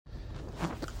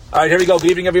All right, here we go. Good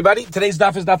evening, everybody. Today's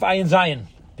daf is daf Ayin Zayin,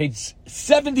 page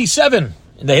 77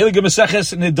 in the Heilige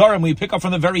Maseches Nedarim. We pick up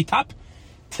from the very top,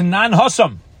 Tanan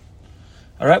Hossam.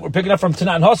 All right, we're picking up from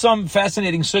Tanan Hossam.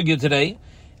 Fascinating sugya today.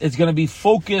 It's going to be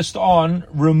focused on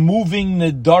removing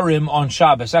Nedarim on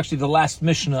Shabbos. Actually, the last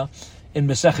Mishnah in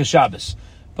Maseches Shabbos.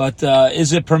 But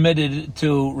is it permitted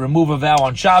to remove a vow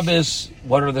on Shabbos?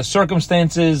 What are the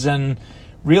circumstances? And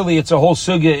really, it's a whole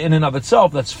sugya in and of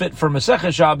itself that's fit for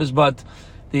Maseches Shabbos, but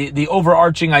the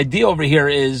overarching idea over here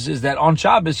is that on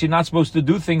Shabbos, you're not supposed to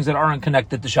do things that aren't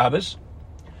connected to Shabbos.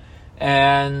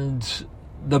 And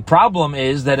the problem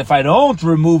is that if I don't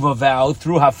remove a vow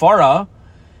through Hafara,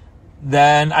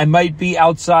 then I might be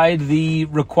outside the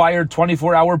required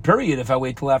 24-hour period if I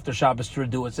wait till after Shabbos to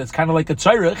do it. So it's kind of like a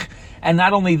tzarich. And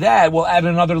not only that, we'll add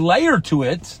another layer to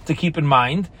it to keep in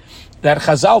mind that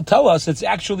Chazal tell us it's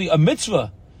actually a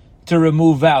mitzvah to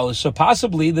remove vows. So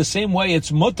possibly the same way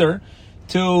it's mutter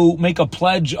to make a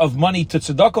pledge of money to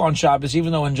tzedakah on Shabbos,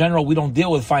 even though in general we don't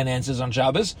deal with finances on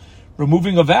Shabbos,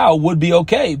 removing a vow would be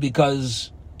okay,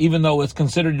 because even though it's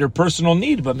considered your personal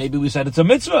need, but maybe we said it's a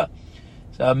mitzvah.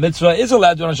 So a mitzvah is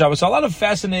allowed to do on Shabbos. So a lot of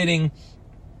fascinating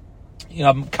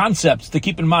concepts to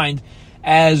keep in mind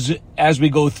as we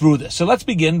go through this. So let's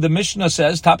begin. The Mishnah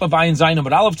says, top of Ayin Zayin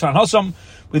Amud Aleph, Tanan Hossam.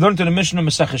 We learned in the Mishnah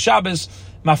Maseches Shabbos,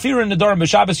 Mafirin Nedarim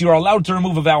b'Shabbos, you are allowed to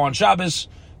remove a vow on Shabbos.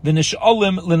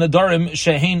 V'nish'olim l'nedarim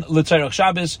shehein l'tzarech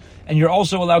Shabbos, and you're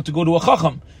also allowed to go to a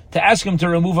chacham to ask him to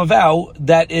remove a vow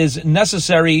that is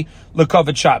necessary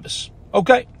l'kavod Shabbos.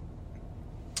 Okay,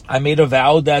 I made a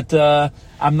vow that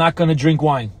I'm not going to drink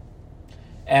wine,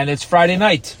 and it's Friday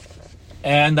night,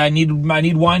 and I need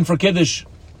wine for Kiddush.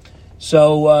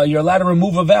 So you're allowed to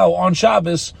remove a vow on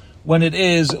Shabbos when it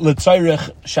is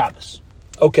l'tzarech Shabbos.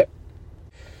 Okay.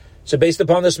 So based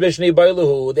upon this Mishnah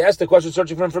Bailahu, they asked the question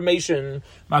searching for information.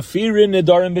 Mafirin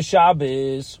Nedarim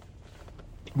b'Shabbos.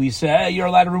 We say you're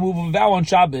allowed to remove a vow on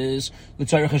Shabbos,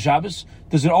 l'tzarech Shabbos.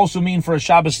 Does it also mean for a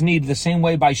Shabbos need the same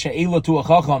way by she'ela to a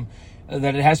chacham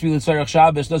that it has to be l'tzarech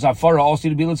Shabbos? Does hafara also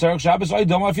need to be l'tzarech Shabbos? I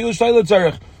don't feel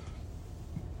l'tzarech.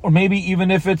 Or maybe even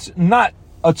if it's not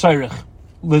a tzarech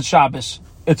l'Shabbos,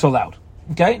 it's allowed.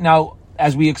 Okay. Now,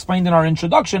 as we explained in our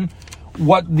introduction,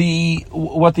 what the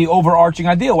overarching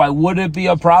idea? Why would it be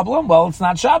a problem? Well, it's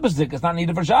not Shabbos. It's not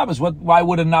needed for Shabbos. Why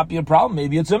would it not be a problem?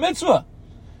 Maybe it's a mitzvah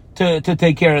to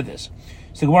take care of this.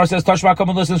 So Gemara says, Tashma, come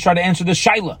and listen, try to answer this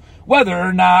shaila. Whether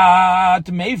or not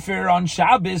Mayfair on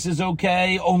Shabbos is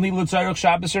okay, only l'tzarech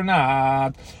Shabbos or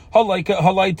not. Halay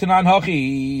tanan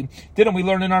hachi. Didn't we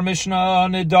learn in our Mishnah,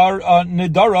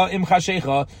 Nidara im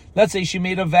chashecha? Let's say she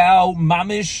made a vow,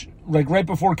 mamish, like right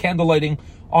before candlelighting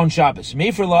on Shabbos.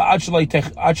 He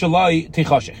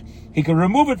can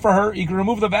remove it for her. He can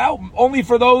remove the vow only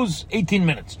for those 18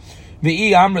 minutes.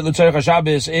 You're never going to say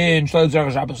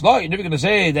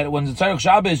that when it's Tzarech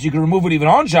Shabbos, you can remove it even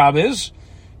on Shabbos.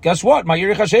 Guess what? Why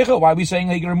are we saying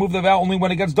that you can remove the vow only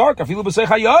when it gets dark? Even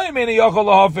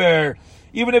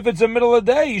if it's the middle of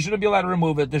the day, you shouldn't be allowed to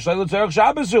remove it. It's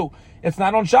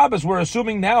not on Shabbos. We're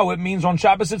assuming now it means on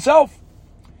Shabbos itself.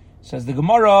 Says the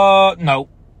Gemara, no.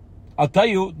 I'll tell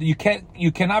you, you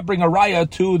cannot bring a raya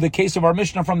to the case of our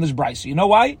Mishnah from this brayso. You know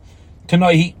why?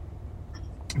 Tanoi,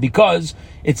 because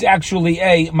it's actually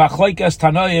a machlokes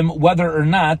tanoim whether or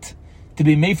not to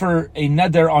be made for a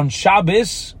neder on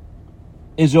Shabbos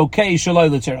is okay. Shaloi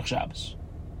l'tzarech Shabbos.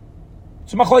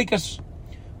 It's a machlokes.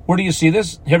 Where do you see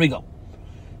this? Here we go.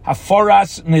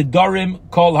 Haforas nedarim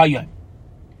kol hayom.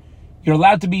 You're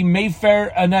allowed to be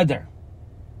mefer a neder.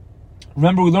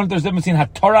 Remember, we learned there's a difference between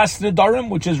hataras nedarim,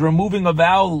 which is removing a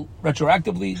vow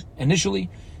retroactively, initially,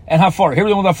 and hafar. Here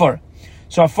we go with hafar.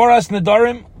 So hafaras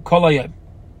nedarim kol hayom.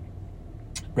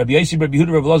 Rabbi Yossi, Rabbi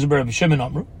Yehuda, Rabbi Elazar, Rabbi Shimon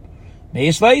Amru.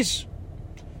 Meis leis.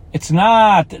 It's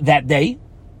not that day.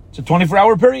 It's a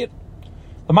 24-hour period.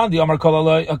 According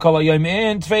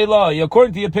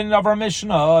to the opinion of our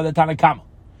Mishnah, the Tanakama,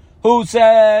 who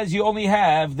says you only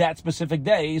have that specific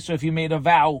day. So if you made a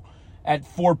vow at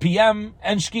 4 p.m.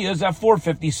 and Shkiya's at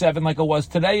 4:57, like it was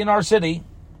today in our city,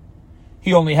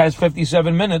 he only has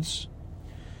 57 minutes.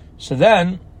 So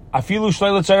then, afilu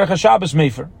shlei l'tzarech Shabbos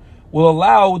mefer will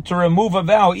allow to remove a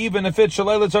vow even if it's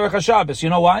shlei l'tzarech Shabbos. You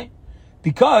know why?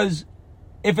 Because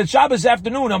if it's Shabbos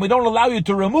afternoon and we don't allow you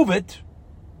to remove it,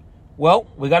 well,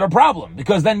 we got a problem,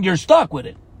 because then you're stuck with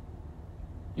it.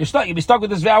 You'll be stuck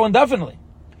with this vow indefinitely.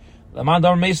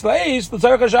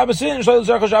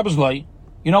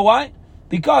 You know why?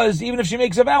 Because even if she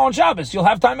makes a vow on Shabbos, you'll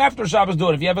have time after Shabbos do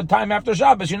it. If you have a time after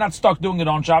Shabbos, you're not stuck doing it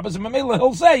on Shabbos. And Mamela,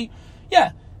 he'll say,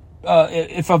 yeah,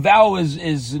 if a vow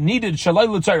is needed Shalai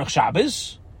L'Tzarech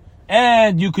Shabbos,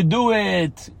 and you could do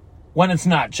it when it's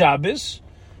not Shabbos,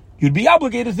 you'd be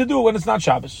obligated to do it when it's not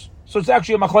Shabbos. So it's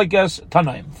actually a machlekes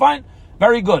Tanaim. Fine,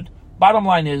 very good. Bottom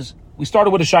line is, we started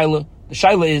with a shaila. The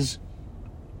shaila is,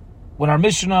 when our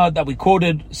Mishnah that we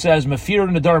quoted says Mefir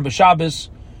Nedarim b'Shabbos,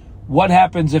 what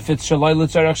happens if it's Shalai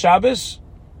L'Tzarech Shabbos?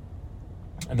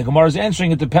 And the Gemara is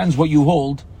answering, it depends what you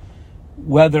hold,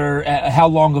 whether how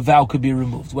long a vow could be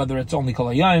removed, whether it's only Kol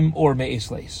Hayom or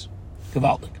Me'es Leis.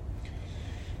 Gevaldik.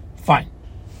 Fine.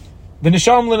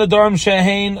 V'nisharim l'nedarim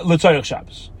shehein l'tzarech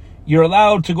Shabbos. You're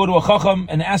allowed to go to a chacham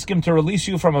and ask him to release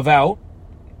you from a vow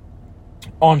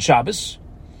on Shabbos,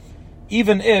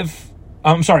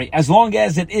 as long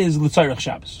as it is l'tzarech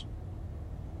Shabbos.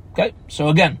 Okay, so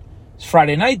again, it's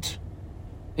Friday night,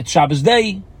 it's Shabbos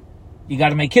day, you got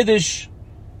to make Kiddush,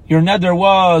 your neder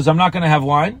was, I'm not going to have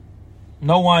wine,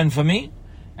 no wine for me,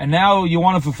 and now you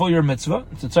want to fulfill your mitzvah,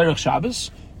 it's l'tzarech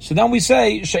Shabbos, so then we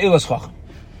say, she'ilas chacham.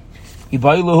 They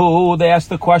ask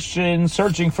the question,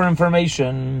 searching for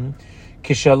information.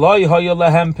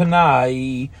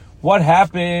 What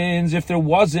happens if there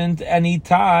wasn't any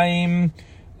time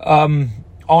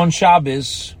on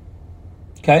Shabbos?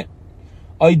 Okay.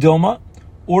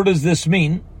 Or does this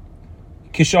mean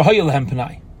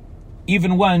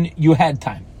even when you had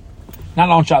time? Not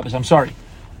on Shabbos, I'm sorry.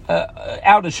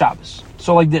 Out of Shabbos.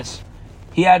 So like this.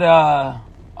 He had a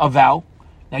vow.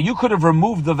 Now you could have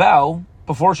removed the vow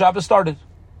before Shabbos started,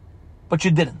 but you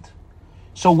didn't.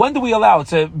 So when do we allow?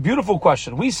 It's a beautiful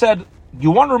question. We said,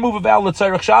 you want to remove a vow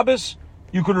l'tzarech Shabbos,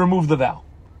 you could remove the vow.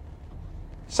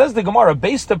 Says the Gemara,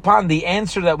 based upon the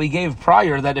answer that we gave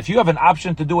prior, that if you have an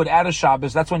option to do it at a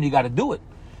Shabbos, that's when you got to do it.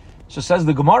 So says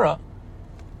the Gemara,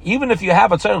 even if you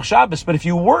have a tzarech Shabbos, but if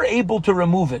you were able to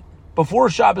remove it before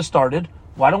Shabbos started,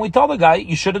 why don't we tell the guy,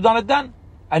 you should have done it then,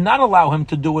 and not allow him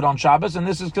to do it on Shabbos, and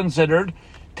this is considered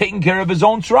taking care of his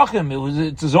own tzrachim.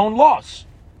 It's his own loss.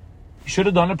 He should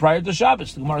have done it prior to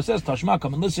Shabbos. The Gemara says, Tashma,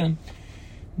 come and listen.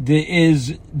 There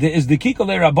is the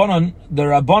Kikale Rabbanon. The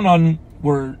Rabbanon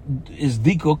is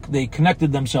Dikuk. They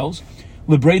connected themselves.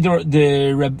 Lebrei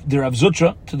the Rav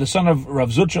Zutra, to the son of Rav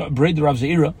Zutra, Brei the Rav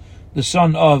Zeira, the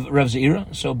son of Rav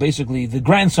Zeira. So basically the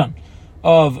grandson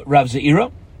of Rav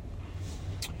Zeira.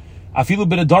 Afilu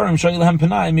b'nedarim shayilhem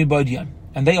penai mi'ba'diyam.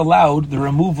 And they allowed the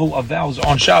removal of vows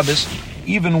on Shabbos,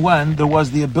 even when there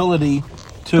was the ability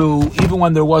to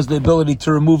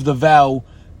remove the vow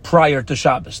prior to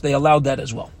Shabbos. They allowed that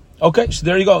as well. Okay, so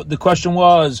there you go. The question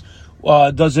was,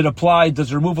 does it apply? Does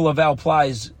the removal of vow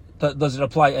applies? Does it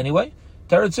apply anyway?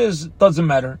 Teretz says, doesn't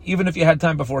matter. Even if you had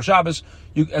time before Shabbos,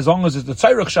 as long as it's the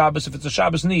tzarech Shabbos, if it's a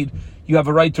Shabbos need, you have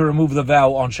a right to remove the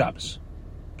vow on Shabbos.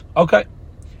 Okay,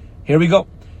 here we go.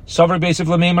 Savri Beisif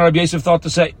Lameimar Rabbi Yosef thought to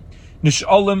say,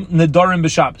 Nish'olim nedarim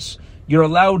b'Shabbos. You're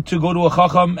allowed to go to a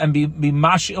chacham and be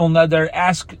mash'il neder,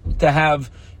 ask to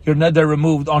have your neder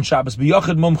removed on Shabbos.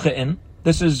 B'yochid mumche'in.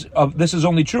 This is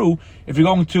only true if you're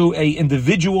going to a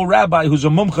individual rabbi who's a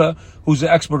mumcha, who's an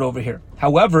expert over here.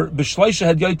 However, b'shleisha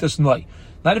had yoitas nlai.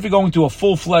 Not if you're going to a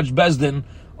full-fledged bezdin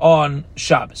on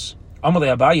Shabbos.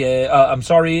 Amalei Abaye, I'm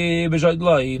sorry,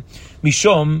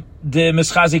 mishum de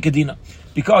mischazi kedina.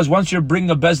 Because once you're bringing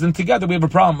a bezdin together, we have a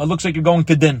problem. It looks like you're going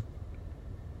to din.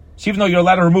 So even though you're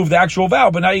allowed to remove the actual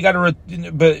vow, but now you got to,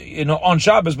 on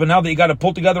Shabbos, but now that you got to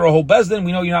pull together a whole bezdin,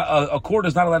 we know you're not, a court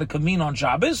is not allowed to convene on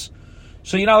Shabbos,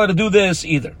 so you're not allowed to do this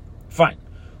either. Fine.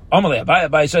 Amalei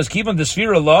Abaye says, Kivan the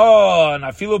Sfira law and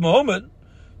Afilu Muhammad,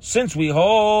 since we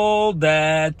hold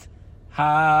that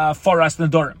Faras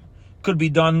Nedarim could be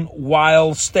done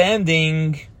while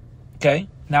standing. Okay.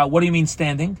 Now, what do you mean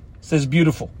standing? It says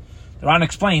beautiful. The Ran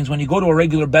explains, when you go to a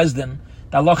regular bezdin,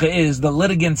 the halacha is the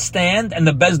litigant stand and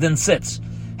the bezdin sits.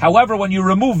 However, when you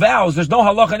remove vows, there's no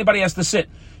halacha anybody has to sit.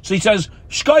 So he says,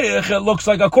 Shkoyach, it looks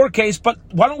like a court case, but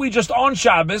why don't we just on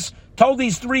Shabbos tell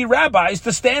these three rabbis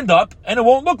to stand up and it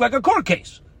won't look like a court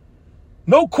case.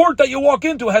 No court that you walk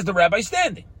into has the rabbi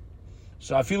standing.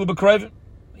 So Afilu b'Kreivin,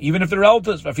 even if they're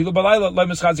relatives, Afilu b'Layla, lo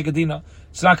mischazi kedina,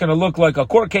 it's not going to look like a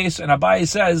court case. And Abaye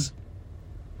says,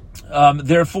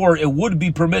 therefore, it would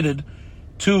be permitted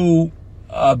to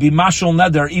be mashal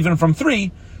neder even from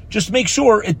three. Just make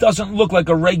sure it doesn't look like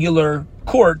a regular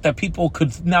court that people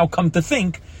could now come to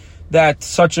think that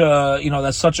such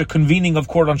a convening of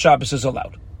court on Shabbos is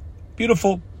allowed.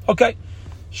 Beautiful. Okay.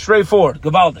 Straightforward.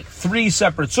 Gavaldik. Three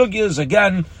separate sugyas.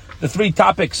 Again, the three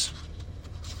topics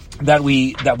that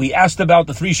we asked about,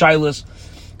 the three shilas,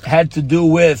 had to do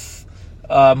with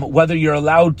whether you're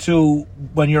allowed to,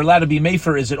 when you're allowed to be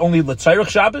mefer, is it only l'tzarech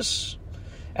Shabbos?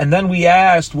 And then we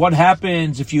asked what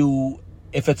happens if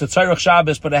it's a tzarech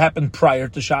Shabbos but it happened prior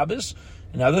to Shabbos.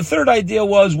 And now the third idea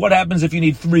was what happens if you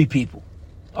need three people,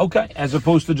 okay, as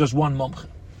opposed to just one mumch.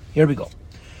 Here we go.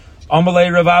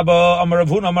 Amalei Rav Abba, Amar Rav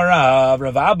Huna, Amar Rav.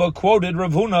 Rav Abba quoted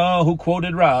Rav Huna, who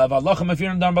quoted Rav. Allahim if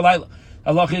you're in Dar Balayla.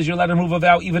 Allah is you're allowed to remove a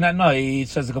vow even at night.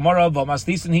 Says the Gemara,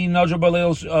 V'maslisin he Nadr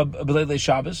B'leil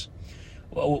Shabbos.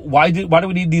 Why do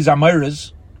we need these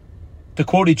Amiras to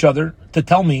quote each other to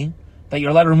tell me that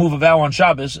you're allowed to remove a vow on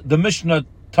Shabbos? The Mishnah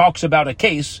talks about a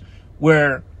case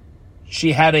where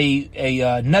she had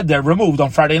a neder removed on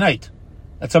Friday night.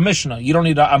 That's a Mishnah. You don't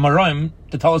need a Amarim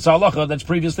to tell us halacha that's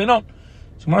previously known.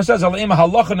 So Gemara says, rather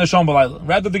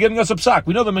than giving us a psak.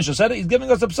 We know the Mishnah said it. He's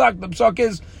giving us a psak. The psak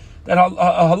is that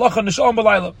halacha nesham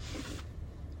b'layla.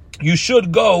 You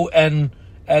should go and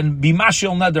be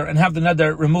mashil neder and have the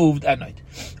neder removed at night.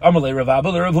 Amalei Rav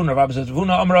Abba, Rav Huna. Rav says, Rav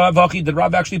Huna, Amar Rav Achi. Did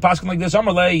Rav actually pass him like this?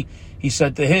 Amalei, he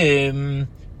said to him,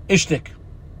 Ishtik.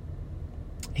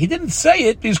 He didn't say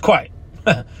it. He's quiet.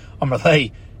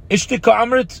 Amalei, Ishtik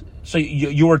Amrit. So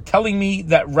you were telling me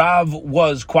that Rav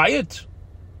was quiet?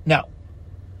 Now,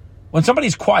 when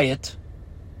somebody's quiet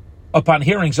upon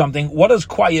hearing something, what does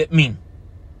quiet mean?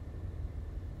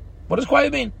 What does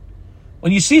quiet mean?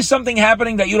 When you see something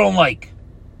happening that you don't like,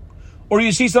 or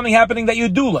you see something happening that you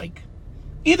do like.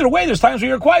 Either way, there's times where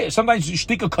you're quiet. Sometimes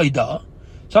shtika kaida.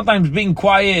 Sometimes being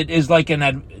quiet is like an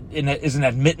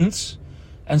admittance,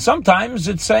 and sometimes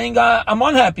it's saying I'm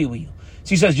unhappy with you. So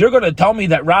he says you're going to tell me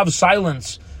that Rav's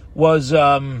silence was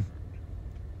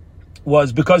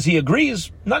because he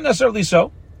agrees? Not necessarily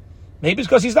so. Maybe it's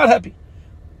because he's not happy.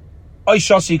 Or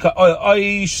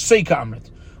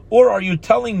are you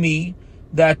telling me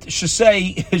that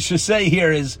shasei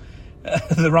here is,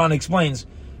 the Ran explains,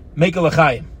 make a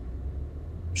l'chaim.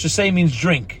 Shasei means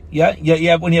drink. Yeah?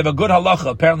 When you have a good halacha,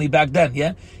 apparently back then,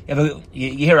 yeah? You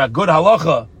hear a good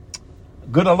halacha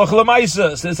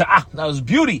l'maisa, so it's that was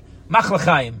beauty. Mach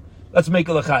l'chaim. Let's make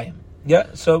a l'chaim.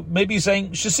 Yeah? So maybe he's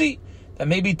saying shasi, that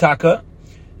maybe taka,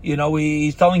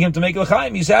 he's telling him to make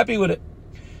l'chaim, he's happy with it.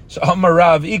 So Amar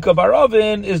Rav Ika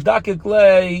Baravin is dakik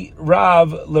le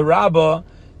Rav l'Rabba,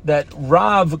 that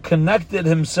Rav connected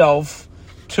himself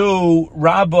to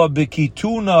Rabba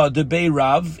b'kituna debei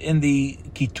Rav in the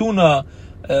kituna.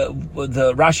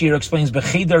 The Rashi here explains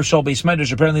b'cheder shel beis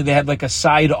medrash. Apparently they had like a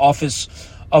side office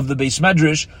of the beis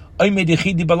medrash. Oimed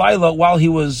yechidi b'layla, while he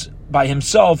was by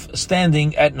himself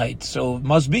standing at night. So it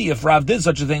must be if Rav did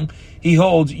such a thing, he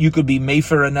holds you could be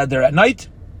mefer and neder at night.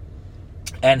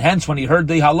 And hence, when he heard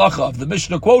the halacha of the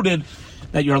Mishnah quoted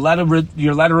that you're allowed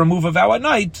to remove a vow at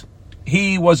night,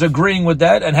 he was agreeing with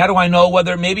that. And how do I know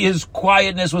whether maybe his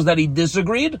quietness was that he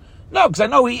disagreed? No, because I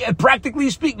know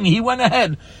practically speaking, he went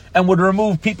ahead and would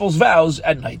remove people's vows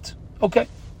at night. Okay.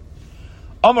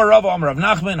 Amar Rav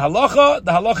Nachman, halacha.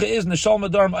 The halacha is neshal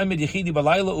madarm aymed yechidi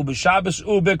balayla ubeshabes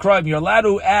ubekrayim. You're allowed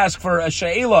to ask for a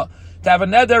she'ela to have a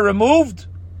neder removed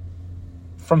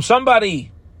from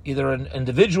somebody, either an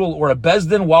individual or a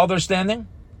bezdin, while they're standing.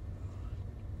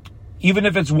 Even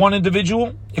if it's one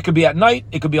individual, it could be at night,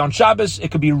 it could be on Shabbos, it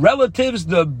could be relatives.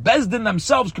 The bezdin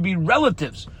themselves could be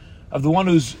relatives of the one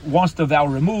who wants the vow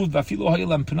removed. And the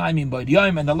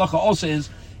halacha also is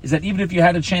that even if you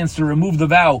had a chance to remove the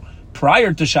vow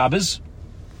prior to Shabbos,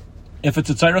 if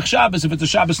it's a tzarech Shabbos, if it's a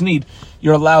Shabbos need,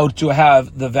 you're allowed to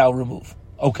have the vow removed.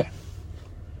 Okay.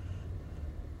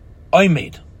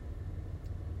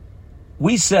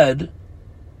 We said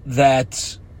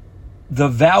that the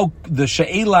vow, the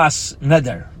she'elas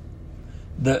neder,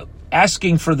 the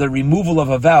asking for the removal of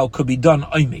a vow could be done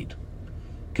oimed,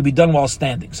 could be done while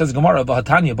standing. Says the Gemara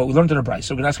Bahatanya, but we learned in a brayso.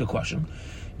 So we're going to ask a question.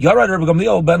 Yarad Rabbi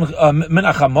Gamliel ben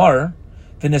Menachamar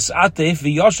v'nesatef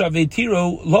v'yashav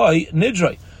v'tiro loy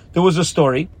nidrei. There was a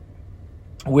story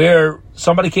where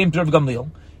somebody came to Rabbi Gamliel.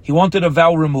 He wanted a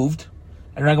vow removed,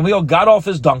 and Rabbi Gamliel got off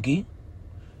his donkey,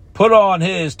 put on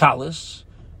his talis,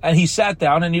 and he sat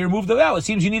down and he removed the vow. It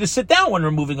seems you need to sit down when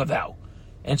removing a vow.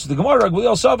 And so the Gemara,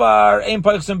 Gamliel Savar, Ein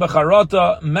Paichsim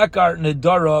Becharata, Mekar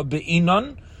Nedara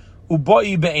Be'inan,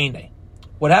 Ubai Be'ene.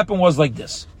 What happened was like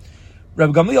this.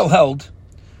 Rabbi Gamliel held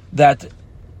that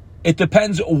it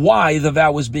depends why the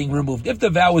vow was being removed. If the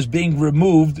vow was being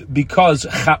removed because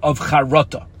of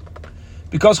charata,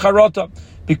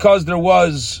 because there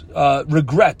was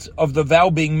regret of the vow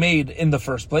being made in the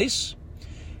first place,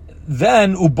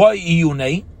 then ubai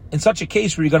iyune, in such a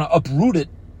case where you're going to uproot it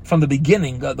from the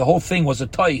beginning, the whole thing was a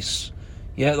tais,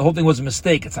 the whole thing was a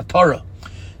mistake, it's a Torah.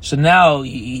 So now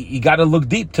you got to look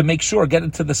deep to make sure, get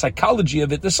into the psychology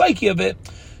of it, the psyche of it.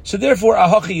 So therefore,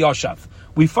 ahachi yashav.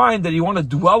 We find that you want to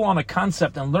dwell on a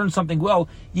concept and learn something well,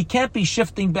 you can't be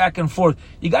shifting back and forth.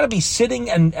 You got to be sitting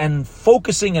and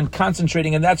focusing and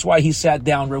concentrating, and that's why he sat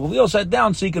down. Rabbi Leo sat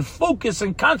down so he could focus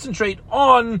and concentrate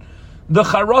on the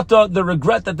charata, the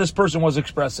regret that this person was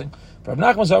expressing. Rabbi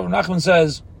Nachman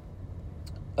says,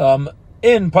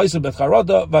 in Paisah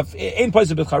B'Charata, in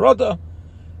Paisah B'Charata,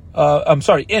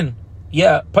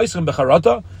 Paisah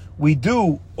B'Charata, we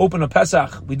do open a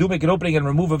Pesach, we do make an opening and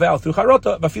remove a vow through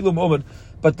Charata, Vafilu Mu'omid,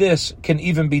 but this can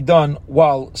even be done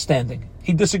while standing.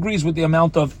 He disagrees with the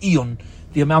amount of iyun,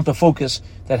 the amount of focus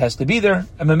that has to be there.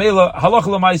 And Memela, Halacha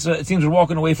L'Maisa, it seems we're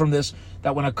walking away from this,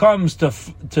 that when it comes to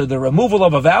the removal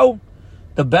of a vow,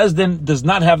 the Bezdin does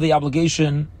not have the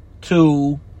obligation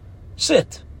to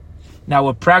sit. Now,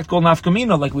 a practical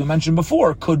nafkamina, like we mentioned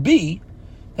before, could be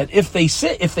that if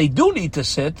they do need to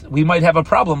sit, we might have a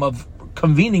problem of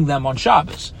convening them on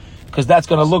Shabbos, because that's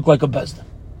going to look like a Bezdin.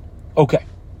 Okay.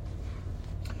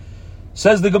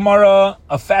 Says the Gemara,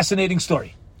 a fascinating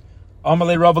story.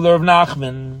 Amalei Rava Rav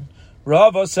Nachman.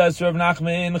 Rava says to Rav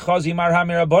Nachman, Chazi Mar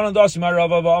Hamir Rabbanan Dasi Mar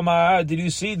Rava V'Amar. Did you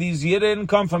see these Yidden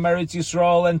come from Eretz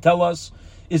Yisrael and tell us,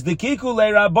 is the Kiku Le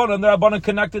Rabbanan, the Rabbanan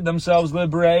connected themselves,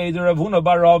 Lebrei, the Rav Huna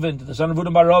Bar Ravin, to the son of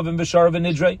Huna Bar Ravin, B'Sharav and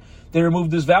Nidrei. They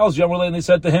removed his vows, Yomrele, and they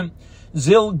said to him,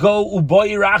 Zil go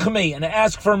uboy rachmi, and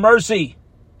ask for mercy.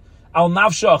 Al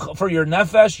nafshach, for your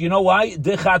nefesh. You know why?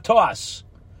 Dichatos.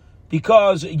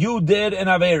 Because you did an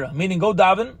avera. Meaning, go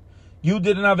daven, you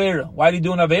did an avera. Why did you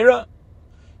do an avera?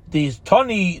 These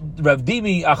Tony, Rav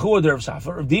Dimi, Achua, Rav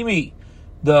Safra. Rav Dimi,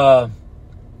 the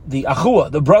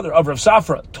Achua, the brother of Rav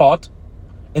Safra, taught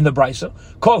in the Brisa,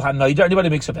 Kol HaNoider, anybody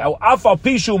makes a vow, Afal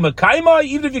Pishu Mekaima,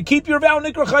 even if you keep your vow,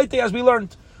 Nikra Chayte, as we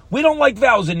learned. We don't like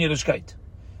vows in Yiddishkeit.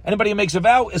 Anybody who makes a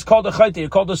vow is called a chayte,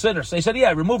 called a sinner. So they said,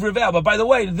 yeah, remove your vow. But by the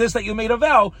way, this that you made a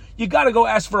vow, you got to go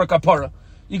ask for a kapara.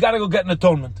 You got to go get an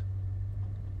atonement.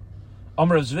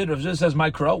 Amar Zvid, Rav Zvid says,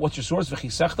 my crow, what's your source? If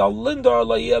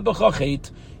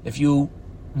you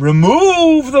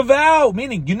remove the vow,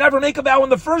 meaning you never make a vow in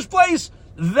the first place,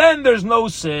 then there's no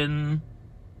sin.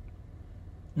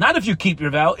 Not if you keep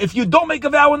your vow. If you don't make a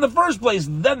vow in the first place,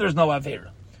 then there's no avera.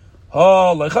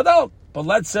 Oh, lechadal. But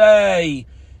let's say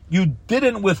you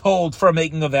didn't withhold from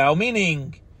making a vow,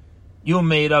 meaning you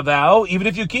made a vow, even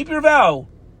if you keep your vow.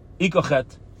 Ikochet.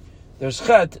 There's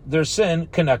chet, there's sin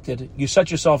connected. You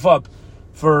set yourself up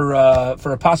for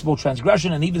a possible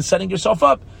transgression, and even setting yourself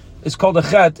up is called a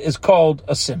chet, is called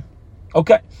a sin.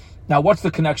 Okay. Now, what's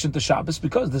the connection to Shabbos?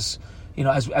 Because this,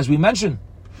 as we mentioned,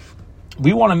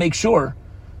 we want to make sure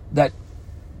that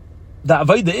the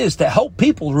Avodah is to help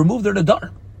people remove their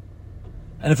Nadar.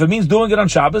 And if it means doing it on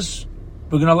Shabbos,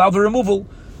 we're going to allow the removal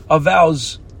of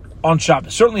vows on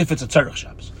Shabbos. Certainly if it's a Tzarech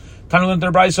Shabbos.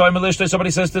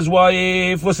 Somebody says to his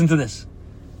wife, listen to this.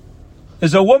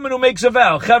 There's a woman who makes a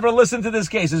vow. Chevra, listen to this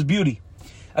case. It's beauty.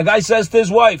 A guy says to his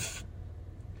wife,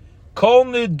 Kol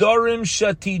nidorim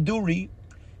shatiduri,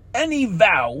 any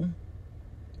vow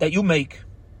that you make,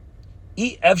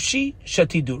 efshi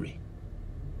shatiduri.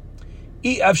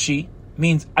 Efshi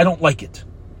means I don't like it.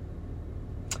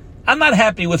 I'm not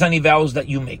happy with any vows that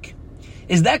you make.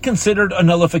 Is that considered a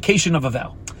nullification of a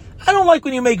vow? I don't like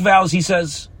when you make vows, he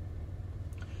says.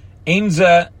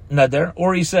 Einza nader,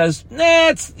 or he says,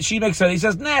 nah, she makes it, he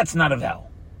says, nah, it's not a vow.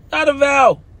 Not a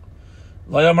vow.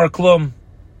 Layamar klum.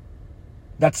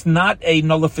 That's not a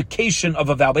nullification of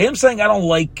a vow. But him saying, I don't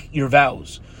like your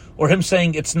vows, or him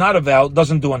saying it's not a vow,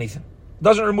 doesn't do anything.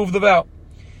 Doesn't remove the vow.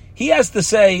 He has to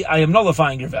say, I am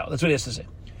nullifying your vow. That's what he has to say.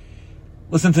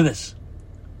 Listen to this.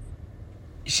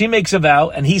 She makes a vow,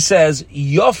 and he says,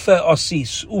 Yofe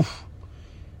osis. Oof.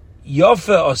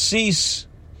 Yofe osis.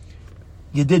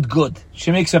 You did good.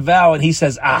 She makes a vow, and he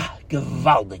says,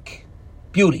 gewaldig.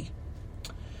 Beauty.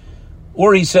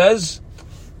 Or he says,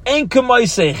 Ein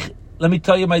k'maisech. Let me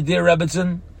tell you, my dear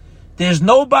Rebbetzin, there's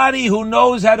nobody who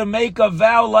knows how to make a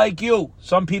vow like you.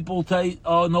 Some people tell you,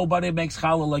 nobody makes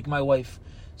challah like my wife.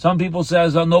 Some people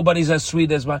says, nobody's as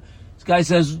sweet as my... This guy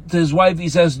says to his wife, he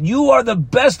says, you are the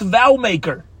best vow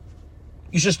maker.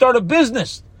 You should start a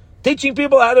business teaching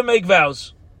people how to make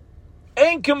vows.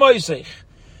 Ein k'moisech.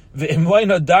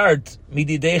 V'imwayna dart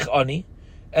mididech ani.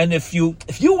 And if you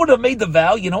would have made the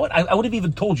vow, you know what? I would have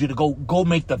even told you to go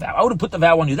make the vow. I would have put the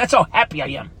vow on you. That's how happy I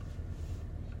am.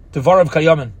 Tevarav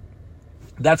kayamin.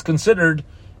 That's considered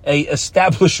a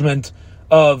establishment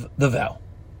of the vow.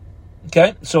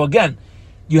 Okay? So again,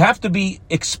 you have to be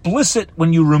explicit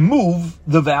when you remove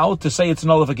the vow to say it's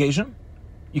nullification.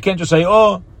 You can't just say,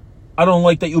 I don't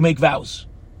like that you make vows.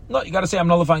 No, you got to say I'm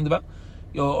nullifying the vow,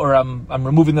 or I'm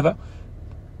removing the vow.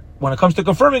 When it comes to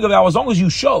confirming a vow, as long as you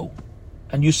show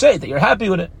and you say that you're happy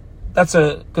with it, that's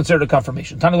considered a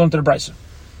confirmation. Time to go into the Brisa.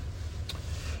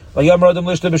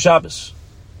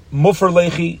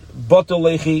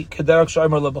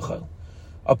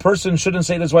 A person shouldn't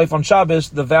say to his wife on Shabbos,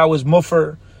 the vow is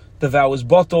muffer, the vow is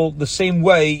bottle, the same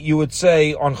way you would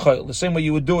say on Chayil, the same way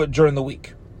you would do it during the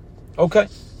week. Okay?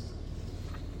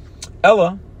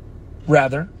 Ella,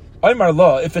 rather, Oymar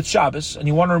law, if it's Shabbos and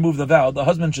you want to remove the vow, the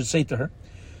husband should say to her,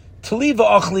 Tali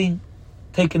v'achli,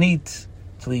 take and eat.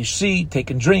 Tali yishsi, take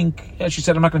and drink. Yeah, she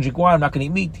said, I'm not going to drink wine, I'm not going to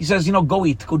eat meat. He says, go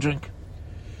eat, go drink.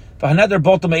 V'haneder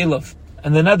botel me'elav,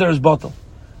 and the nether is botel.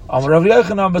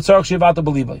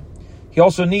 He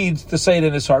also needs to say it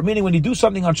in his heart. Meaning, when you do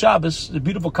something on Shabbos, the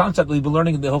beautiful concept that we've been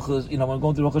learning in the Hilchos, when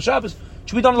going through Hilchos Shabbos,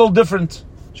 should be done a little different.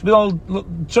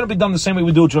 Shouldn't be done the same way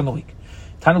we do it during the week.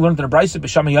 Tanya learned in the Brisa,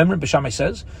 B'Shamai Yomer, B'Shamai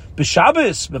says,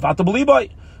 B'Shabbos, B'vatal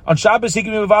B'libai. On Shabbos, he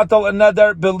can be B'vatal a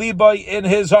nether B'libai in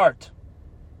his heart.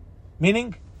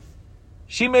 Meaning,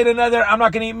 she made a nether, I'm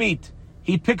not going to eat meat.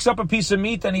 He picks up a piece of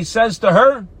meat and he says to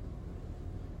her,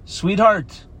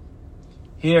 sweetheart,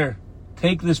 here,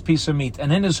 take this piece of meat.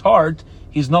 And in his heart,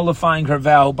 he's nullifying her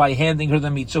vow by handing her the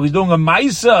meat. So he's doing a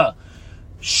maisa,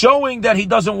 showing that he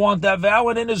doesn't want that vow.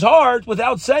 And in his heart,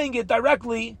 without saying it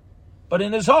directly, but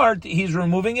in his heart, he's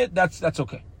removing it. That's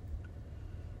okay.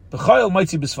 But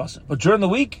during the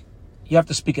week, you have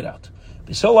to speak it out.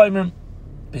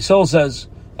 Bisol says,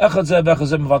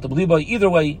 either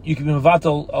way, you can be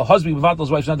mevatel, a husband mevatel his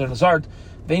wife's under in his heart,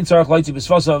 and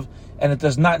it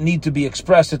does not need to be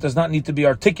expressed, it does not need to be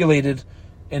articulated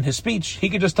in his speech. He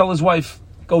could just tell his wife,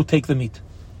 go take the meat.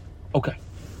 Okay.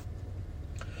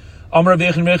 Amar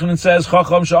Vechin says,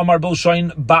 Chacham she'amar bil shoin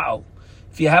ba'al.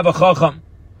 If you have a Chacham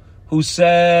who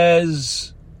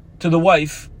says to the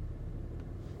wife,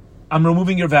 I'm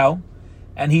removing your vow,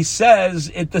 and he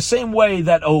says it the same way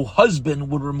that a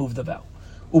husband would remove the vow.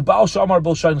 Uba'al she'amar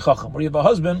bil shoin Chacham, where you have a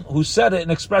husband who said it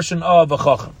in expression of a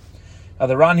Chacham. Now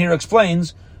the Ran here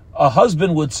explains, a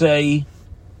husband would say,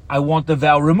 I want the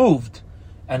vow removed.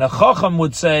 And a Chacham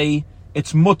would say,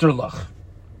 it's muterlach.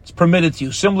 It's permitted to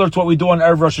you. Similar to what we do on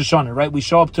Erev Rosh Hashanah, right? We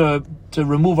show up to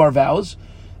remove our vows.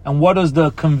 And what does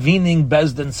the convening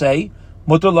Bezdin say?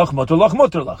 Muterlach, muterlach,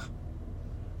 muterlach.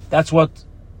 That's what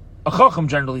a Chacham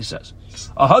generally says.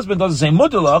 A husband doesn't say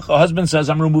muterlach. A husband says,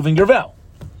 I'm removing your vow.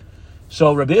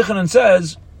 So Rabbi Yechanan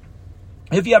says,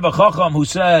 if you have a Chacham who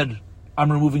said,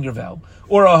 I'm removing your vow,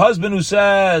 or a husband who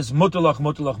says, mutalach,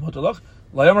 mutalach, mutalach,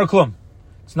 layamar klum.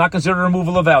 It's not considered a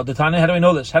removal of vow. Tanya, how do we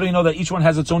know this? How do we know that each one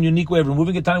has its own unique way of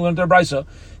removing it? Tanya, we learned in Brisa.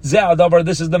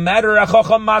 This is the matter.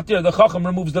 Chacham matir. The Chacham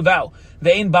removes the vow.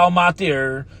 Ve'ein baal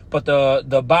matir. But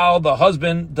the baal, the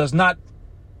husband, does not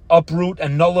uproot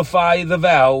and nullify the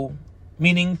vow.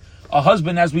 Meaning, a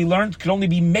husband, as we learned, can only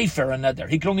be mefer and nether.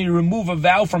 He can only remove a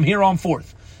vow from here on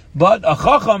forth. But a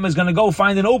Chacham is going to go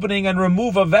find an opening and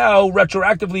remove a vow,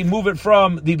 retroactively move it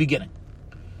from the beginning.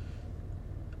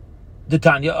 The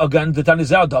Tanya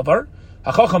Zeh Davar,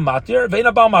 HaChacham Matir,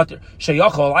 Ve'ena Baal Matir.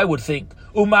 Sheyachol, I would think,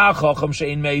 Uma Chacham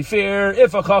Shein Meifir,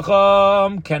 if a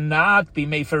Chacham cannot be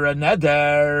Meifir a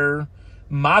Neder,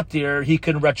 Matir, he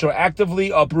can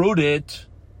retroactively uproot it.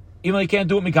 Even though he can't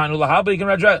do it, Mikanu Lahaba, he can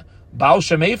retroactively. Baal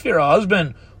Shemeifir, a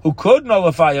husband who could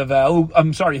nullify a vow,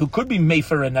 who could be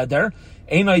Meifir a Neder,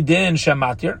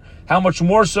 how much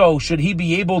more so should he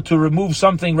be able to remove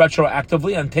something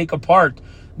retroactively and take apart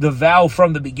the vow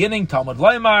from the beginning? Talmud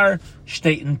Laimar,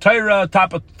 Shteitin Torah,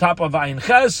 top of Ayin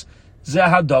Ches,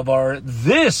 Zehadavar.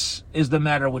 This is the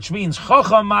matter, which means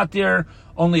Chacham Matir,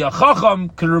 only a Chacham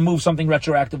could remove something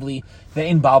retroactively,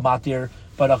 Ve'in Baal Matir,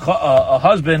 but a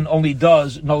husband only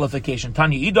does nullification.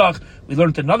 Tanya Idach, we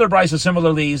learned another brisa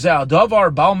similarly,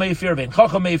 Zehadavar, Baal Meifir, Ve'in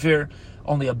Chacham Meifir.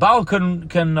 Only a Baal can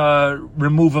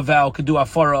remove a vow, can do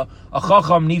afara. A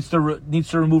Chacham needs to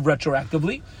remove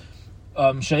retroactively.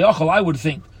 Sheyachal, I would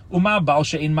think, Uma Baal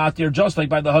she'in matir, just like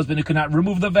by the husband who cannot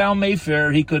remove the vow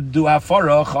mefer, he could do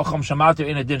afara. Chacham shematir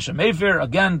in addition mefer.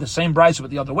 Again, the same brisa but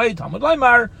the other way. Talmud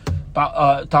Laimar,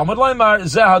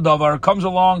 Zehadavar comes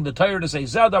along the Torah to say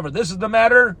Zehadavar. This is the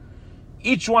matter.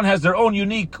 Each one has their own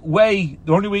unique way.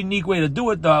 The only unique way to do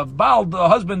it. The Baal, the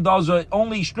husband, does it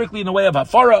only strictly in the way of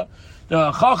afara.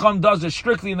 The Chacham does it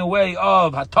strictly in the way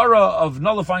of Hatara, of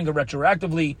nullifying it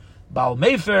retroactively. Baal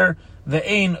Mefer, the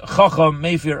Ein Chacham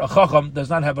Mefer, a Chacham does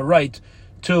not have a right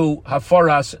to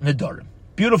Hafaras Nedarim.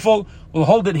 Beautiful. We'll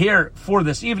hold it here for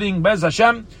this evening. Bez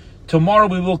Hashem. Tomorrow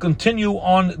we will continue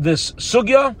on this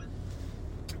sugya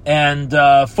and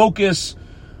focus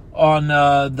on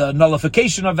the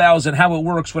nullification of vows and how it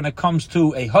works when it comes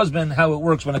to a husband, how it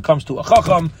works when it comes to a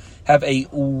Chacham. Have a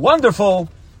wonderful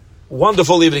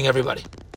evening, everybody.